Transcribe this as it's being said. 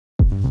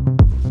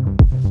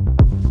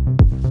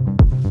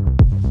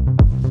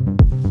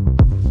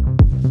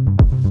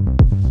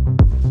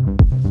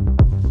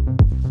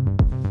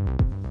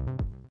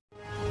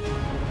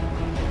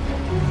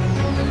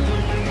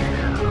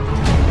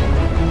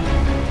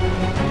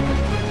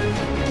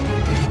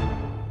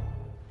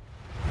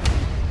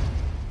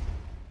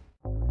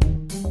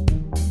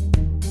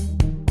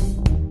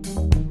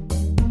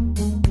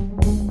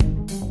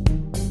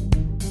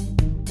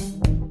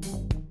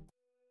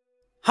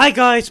Hi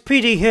guys,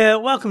 PD here,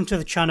 welcome to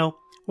the channel,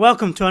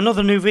 welcome to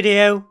another new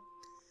video.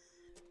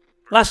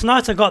 Last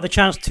night I got the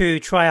chance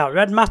to try out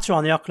Red Matter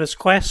on the Oculus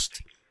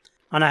Quest,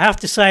 and I have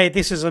to say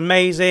this is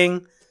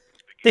amazing.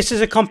 This is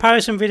a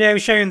comparison video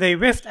showing the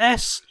Rift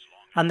S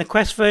and the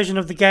Quest version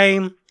of the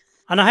game,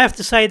 and I have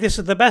to say this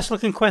is the best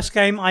looking Quest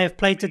game I have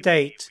played to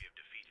date.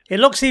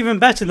 It looks even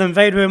better than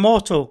Vader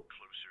Immortal.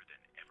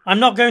 I'm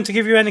not going to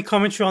give you any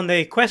commentary on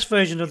the Quest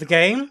version of the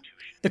game.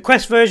 The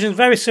Quest version is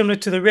very similar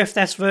to the Rift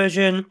S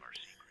version.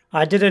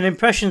 I did an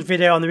impressions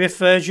video on the Rift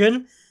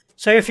version,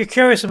 so if you're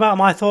curious about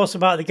my thoughts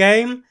about the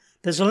game,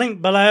 there's a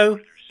link below.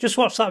 Just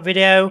watch that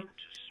video,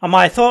 and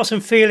my thoughts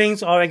and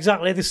feelings are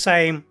exactly the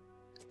same.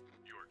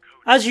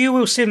 As you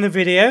will see in the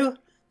video,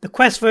 the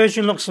Quest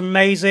version looks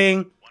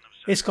amazing.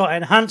 It's got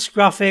enhanced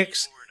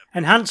graphics,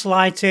 enhanced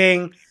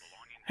lighting,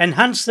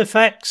 enhanced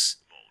effects,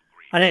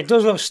 and it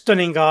does look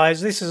stunning,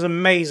 guys. This is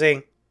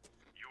amazing.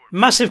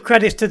 Massive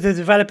credits to the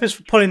developers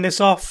for pulling this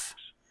off.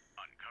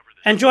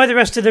 Enjoy the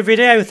rest of the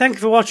video. Thank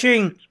you for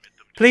watching.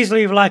 Please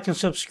leave a like and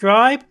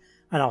subscribe,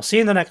 and I'll see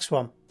you in the next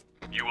one.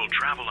 You will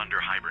travel under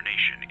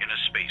hibernation in a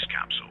space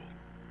capsule.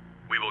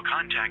 We will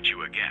contact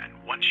you again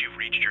once you've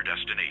reached your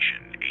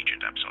destination,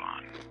 Agent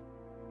Epsilon.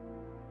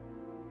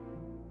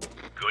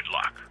 Good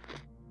luck.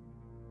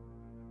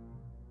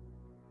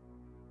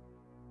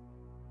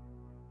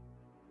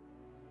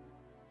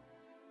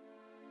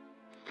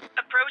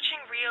 Approaching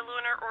Rhea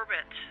lunar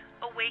orbit.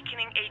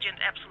 Awakening Agent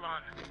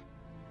Epsilon.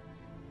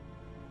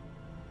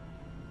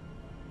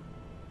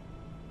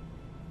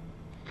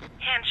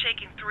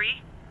 Handshake in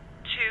 3,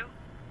 2,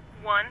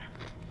 1.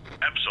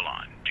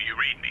 Epsilon, do you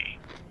read me?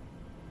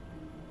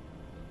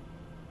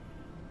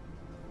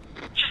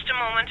 Just a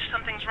moment,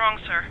 something's wrong,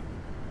 sir.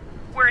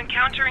 We're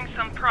encountering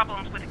some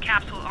problems with the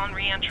capsule on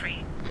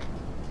re-entry.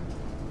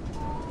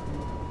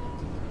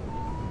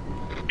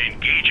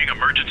 Engaging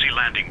emergency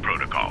landing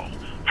protocol.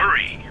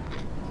 Hurry!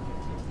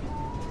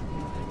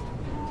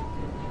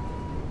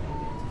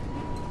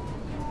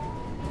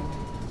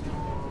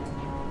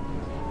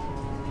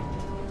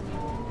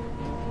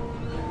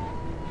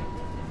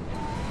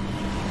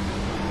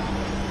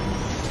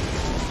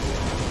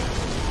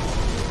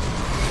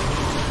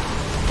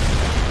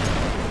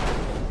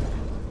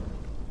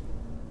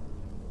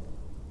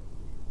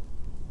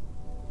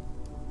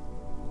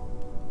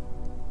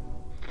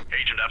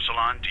 Agent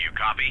Epsilon, do you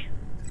copy?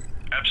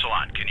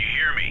 Epsilon, can you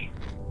hear me?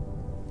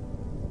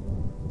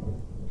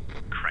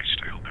 Christ,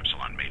 I hope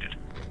Epsilon made it.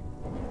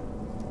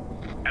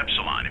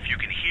 Epsilon, if you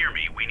can hear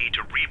me, we need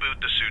to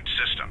reboot the suit's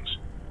systems.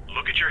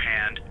 Look at your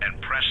hand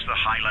and press the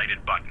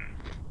highlighted button.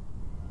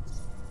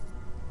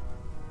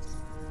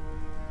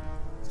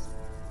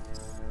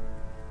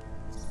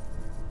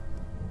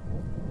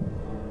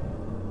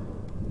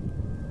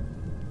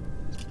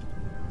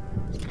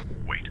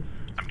 Wait,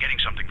 I'm getting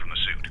something from the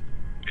suit.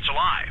 It's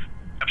alive.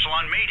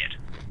 Epsilon made it.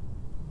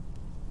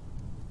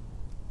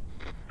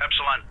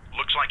 Epsilon,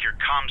 looks like your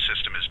comm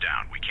system is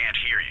down. We can't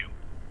hear you.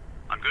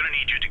 I'm going to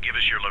need you to give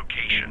us your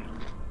location.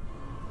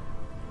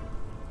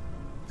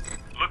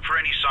 Look for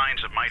any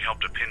signs that might help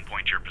to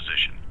pinpoint your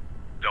position.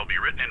 They'll be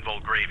written in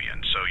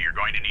Volgravian, so you're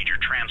going to need your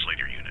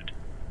translator unit.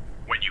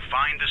 When you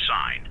find the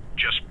sign,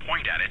 just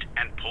point at it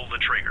and pull the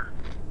trigger.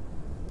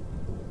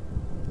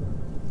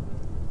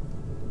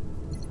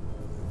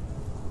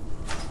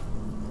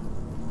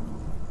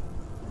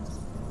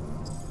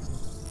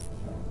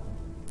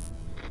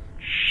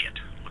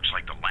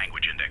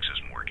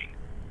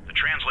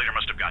 Translator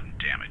must have gotten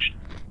damaged.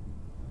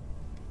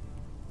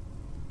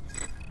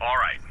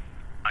 Alright,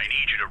 I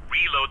need you to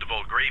reload the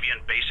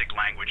Volgravian basic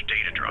language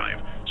data drive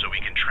so we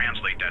can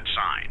translate that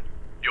sign.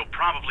 You'll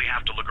probably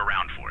have to look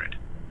around for it.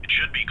 It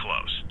should be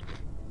close.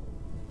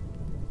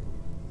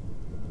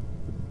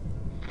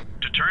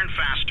 To turn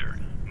faster,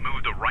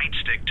 move the right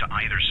stick to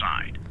either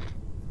side.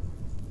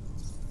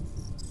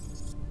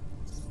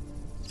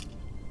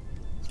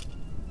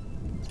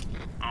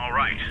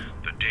 Alright,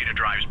 the data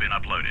drive's been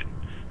uploaded.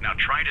 Now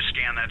try to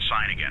scan that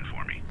sign again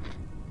for me.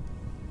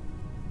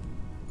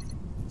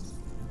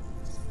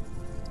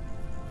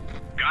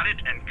 Got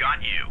it and got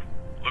you.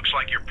 Looks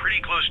like you're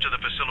pretty close to the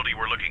facility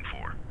we're looking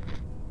for.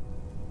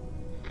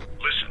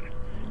 Listen,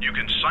 you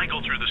can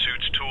cycle through the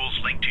suit's tools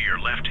linked to your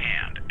left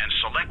hand and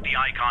select the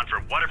icon for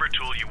whatever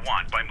tool you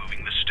want by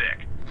moving the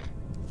stick.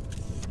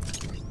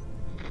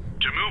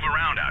 To move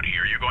around out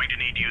here, you're going to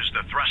need to use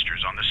the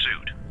thrusters on the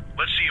suit.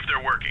 Let's see if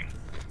they're working.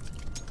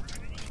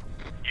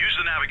 Use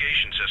the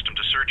navigation system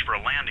to search for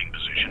a landing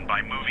position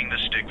by moving the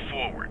stick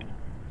forward.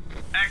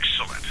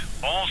 Excellent.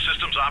 All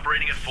systems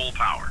operating at full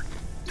power.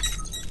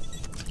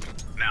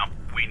 Now,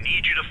 We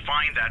need you to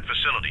find that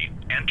facility,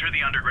 enter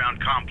the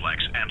underground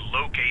complex, and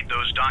locate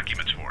those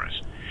documents for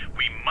us.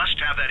 We must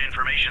have that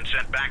information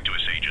sent back to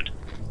us, Agent.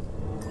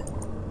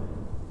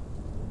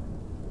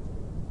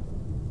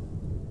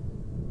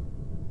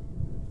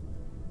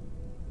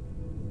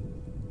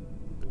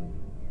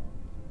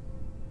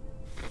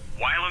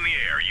 While in the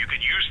air, you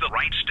can use the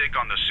right stick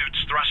on the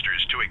suit's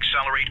thrusters to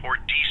accelerate or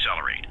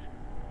decelerate.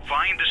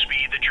 Find the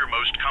speed that you're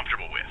most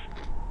comfortable with.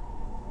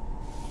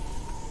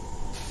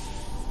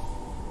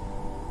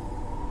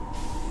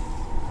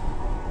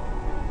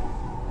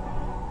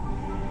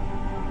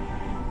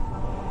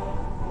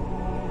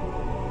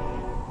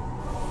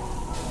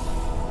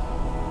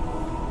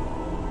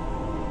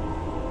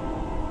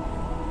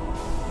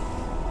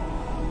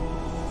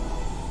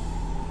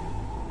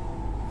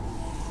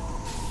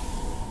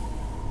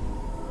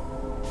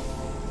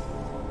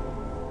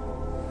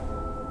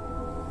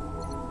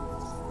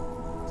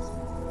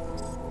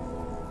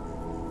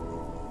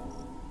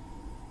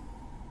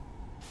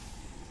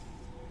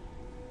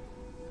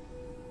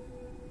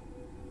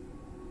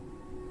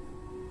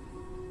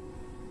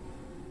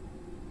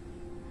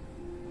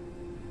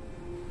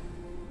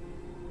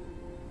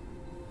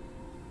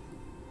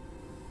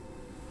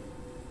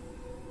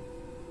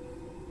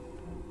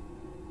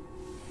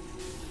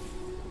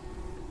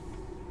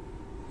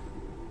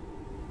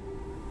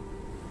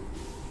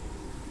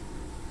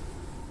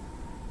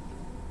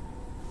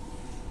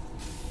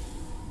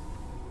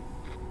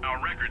 Our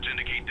records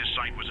indicate this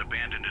site was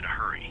abandoned in a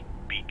hurry.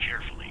 Be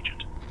careful,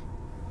 Agent.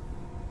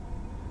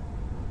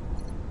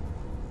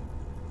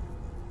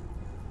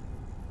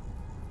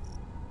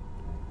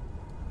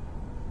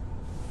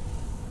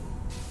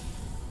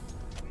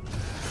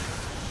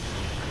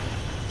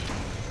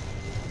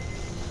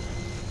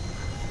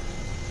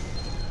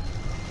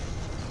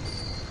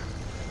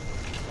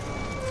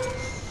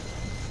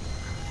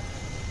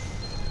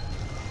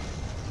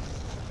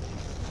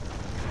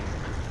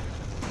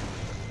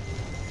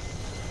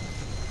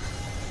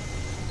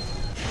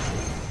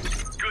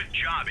 Good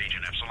job,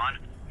 Agent Epsilon.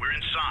 We're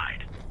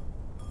inside.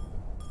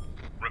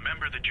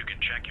 Remember that you can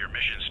check your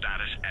mission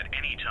status at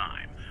any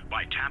time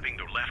by tapping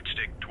the left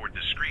stick toward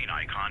the screen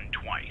icon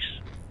twice.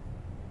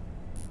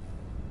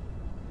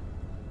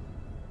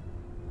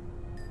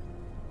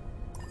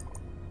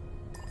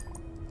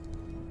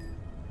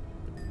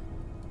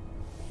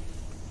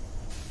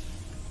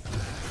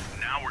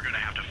 Now we're going to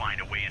have to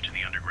find a way into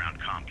the underground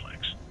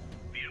complex.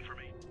 The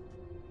information...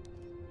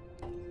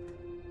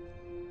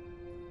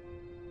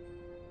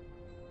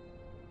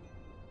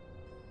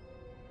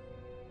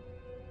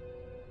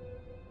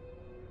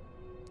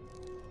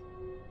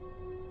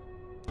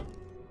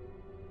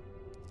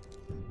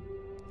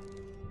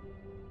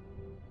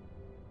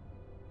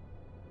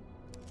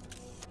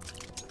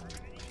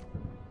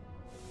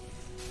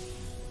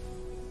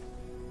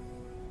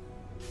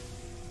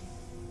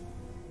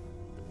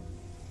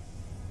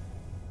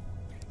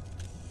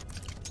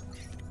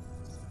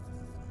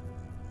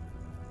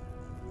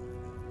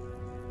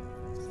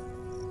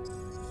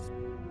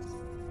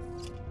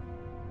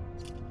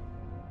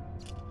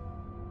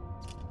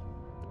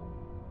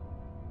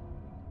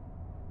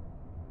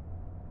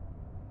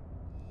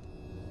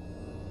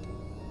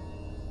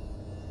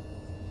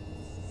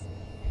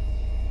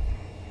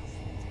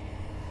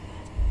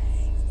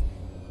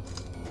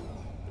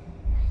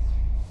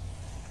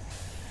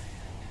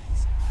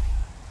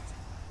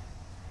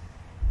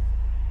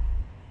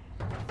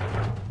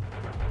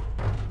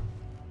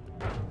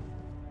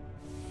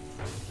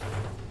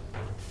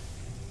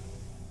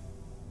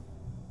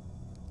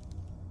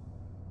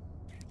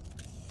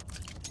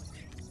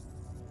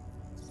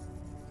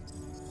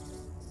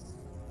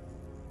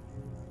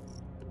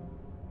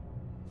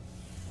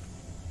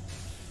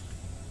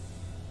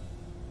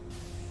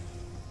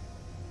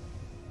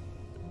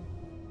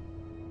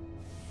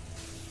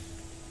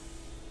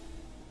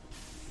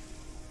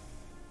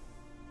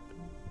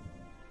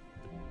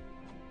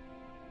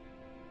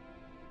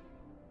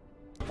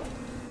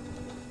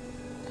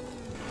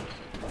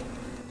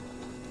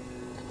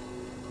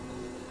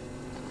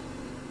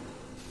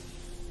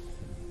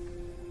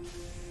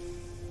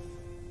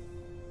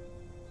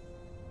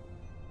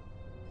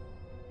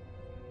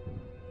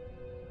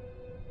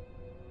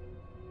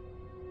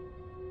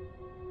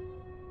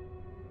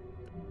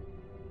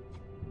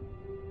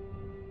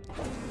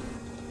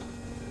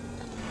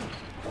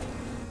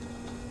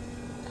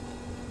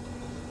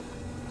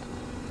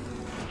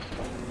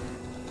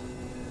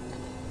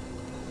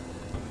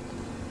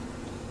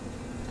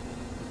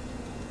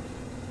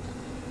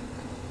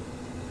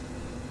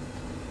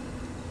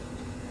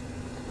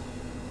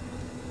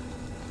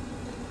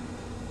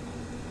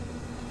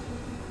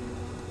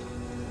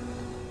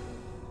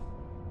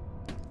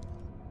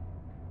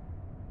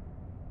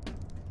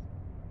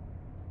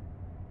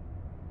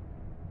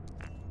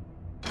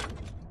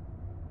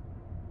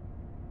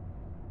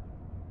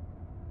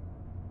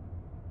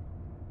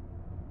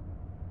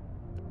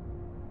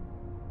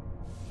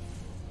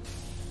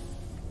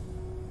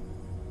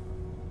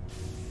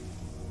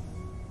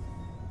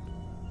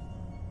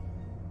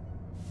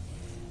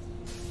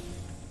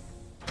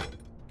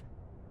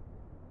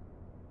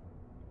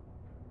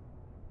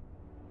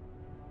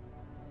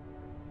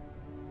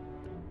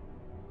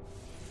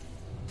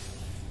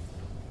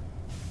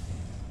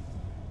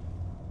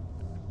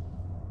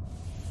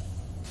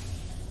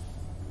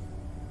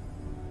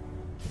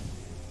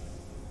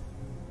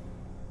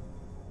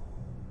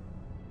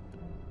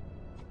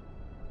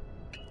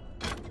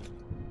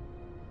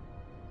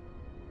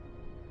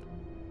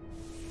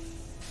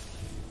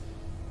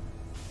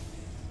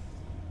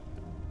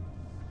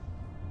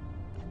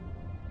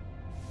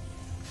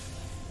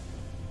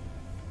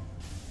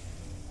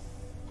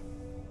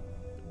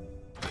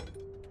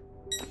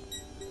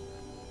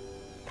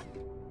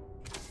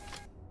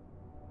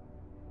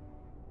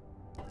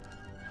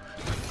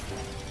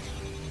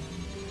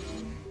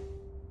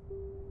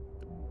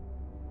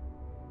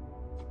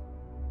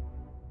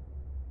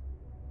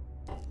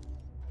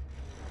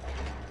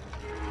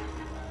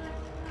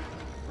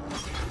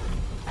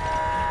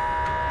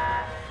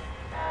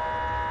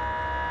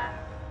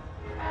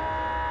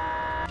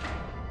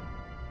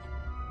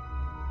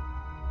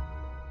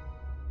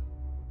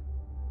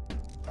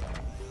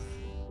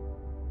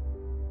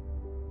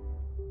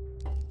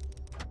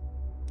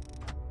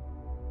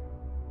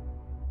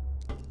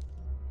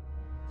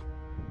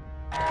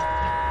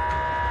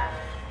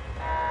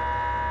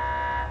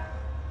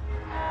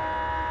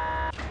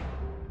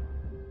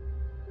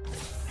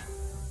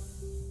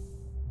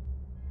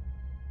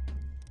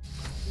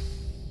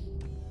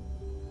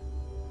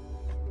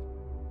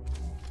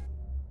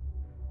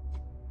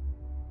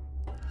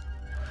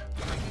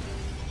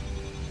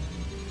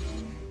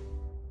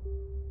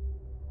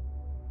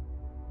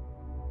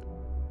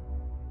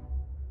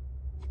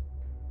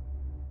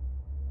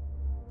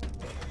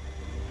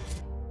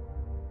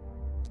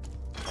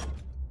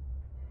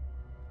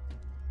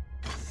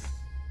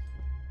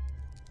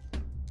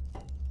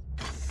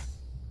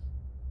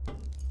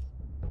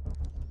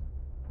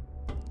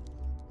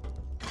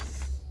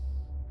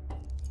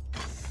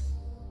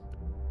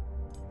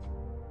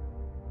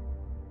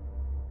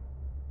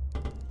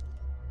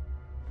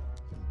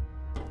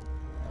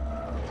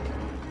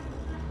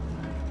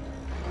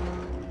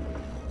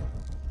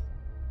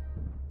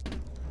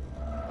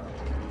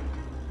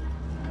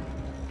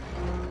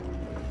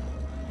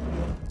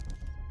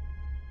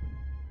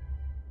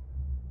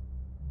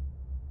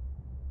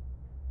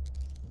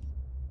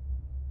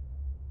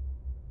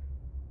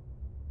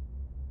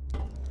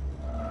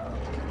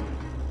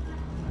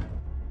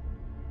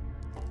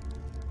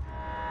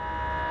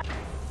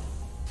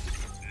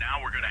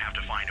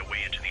 way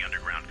into the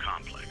underground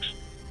complex.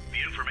 The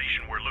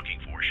information we're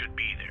looking for should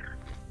be there.